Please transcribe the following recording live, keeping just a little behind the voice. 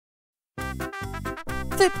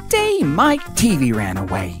The Day My TV Ran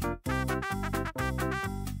Away.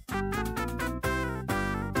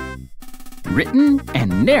 Written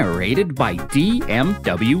and narrated by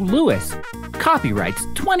D.M.W. Lewis. Copyrights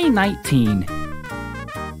 2019.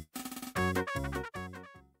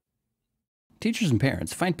 Teachers and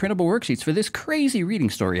parents, find printable worksheets for this crazy reading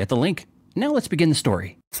story at the link. Now let's begin the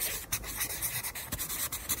story.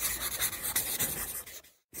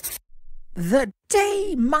 The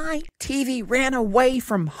day my TV ran away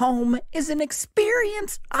from home is an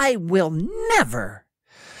experience I will never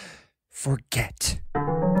forget.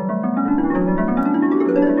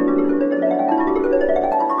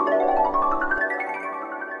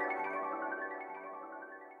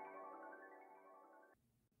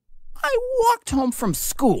 I walked home from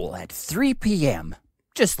school at 3 p.m.,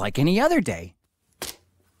 just like any other day.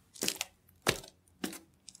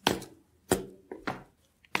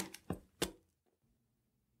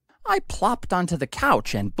 I plopped onto the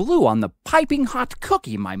couch and blew on the piping hot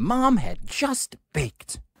cookie my mom had just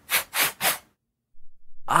baked.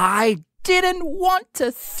 I didn't want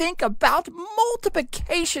to think about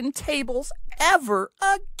multiplication tables ever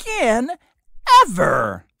again,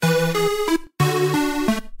 ever.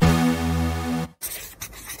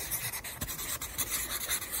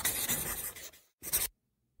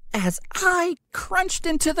 As I crunched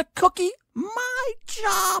into the cookie, my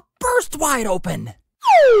jaw burst wide open.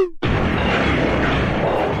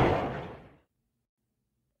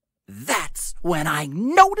 That's when I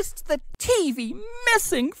noticed the TV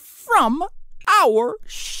missing from our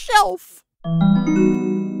shelf.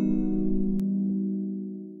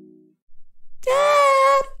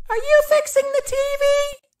 Dad, are you fixing the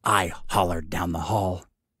TV? I hollered down the hall.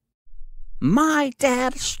 My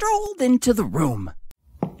dad strolled into the room.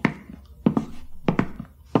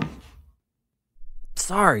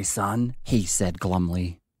 Sorry, son, he said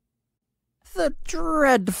glumly. The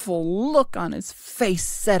dreadful look on his face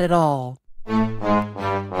said it all.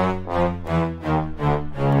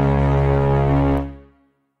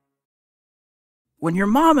 When your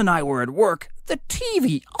mom and I were at work, the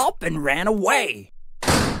TV up and ran away.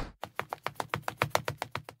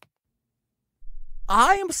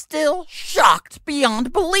 I am still shocked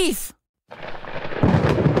beyond belief.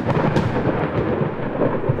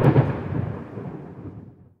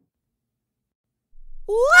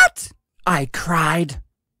 What? I cried.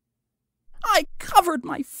 I covered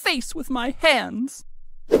my face with my hands.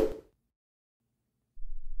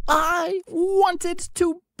 I wanted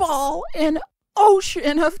to bawl an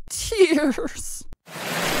ocean of tears.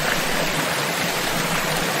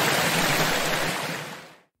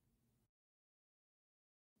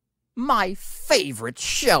 My favorite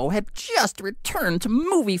show had just returned to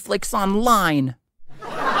Movie Flicks Online.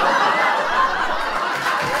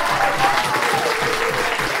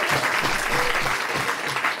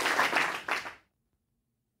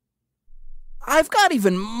 I've got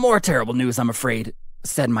even more terrible news, I'm afraid,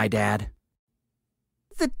 said my dad.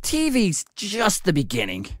 The TV's just the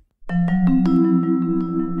beginning.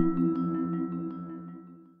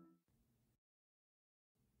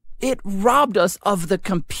 It robbed us of the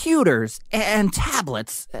computers and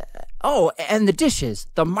tablets, and the dishes,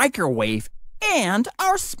 the microwave, and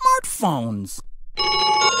our smartphones.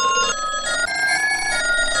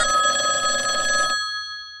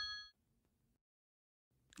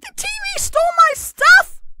 The TV stole my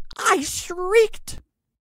stuff! I shrieked.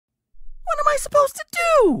 What am I supposed to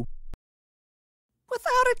do?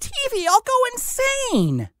 Without a TV, I'll go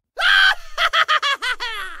insane.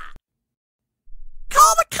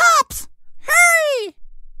 Call the cops! Hurry!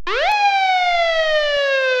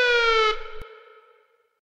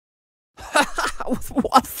 With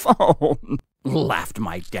what phone? Laughed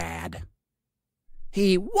my dad.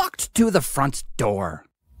 He walked to the front door.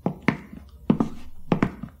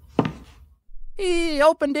 He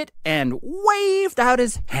opened it and waved out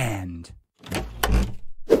his hand.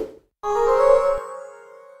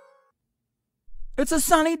 It's a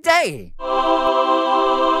sunny day.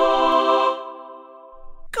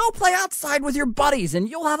 Go play outside with your buddies and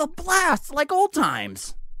you'll have a blast like old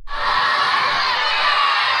times.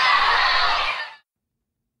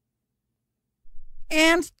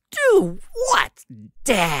 And do what,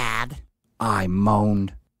 Dad? I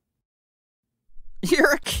moaned.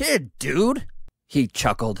 You're a kid, dude, he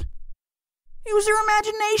chuckled. Use your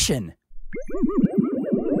imagination.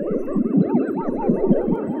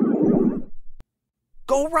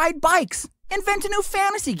 Go ride bikes. Invent a new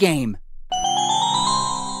fantasy game.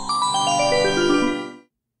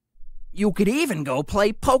 You could even go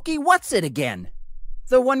play Pokey What's It again.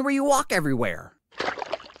 The one where you walk everywhere.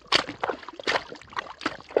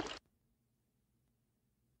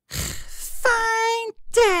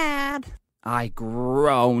 I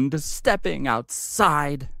groaned, stepping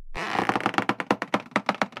outside.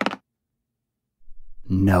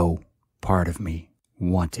 No part of me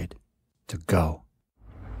wanted to go.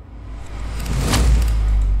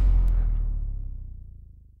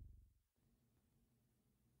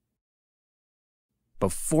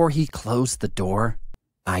 Before he closed the door,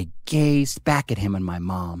 I gazed back at him and my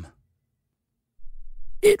mom.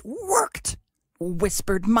 It worked,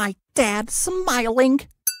 whispered my dad, smiling.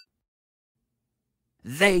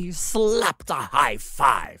 They slapped a high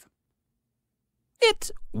five. It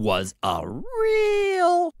was a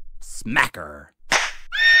real smacker.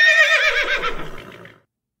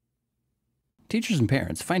 Teachers and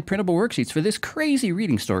parents, find printable worksheets for this crazy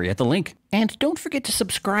reading story at the link. And don't forget to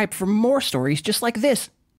subscribe for more stories just like this.